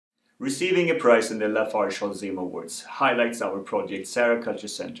Receiving a prize in the Lafarge-Holcim Awards highlights our project Sarah Culture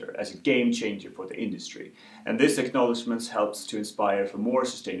Center as a game changer for the industry, and this acknowledgement helps to inspire for more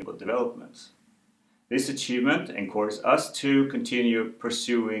sustainable development. This achievement encourages us to continue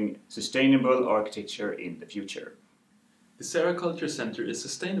pursuing sustainable architecture in the future. The Sarah Culture Center is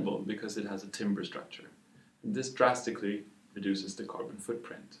sustainable because it has a timber structure, and this drastically reduces the carbon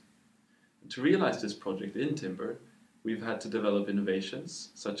footprint. And to realize this project in timber, we've had to develop innovations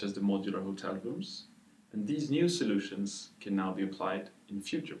such as the modular hotel rooms, and these new solutions can now be applied in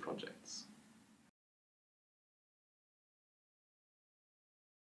future projects.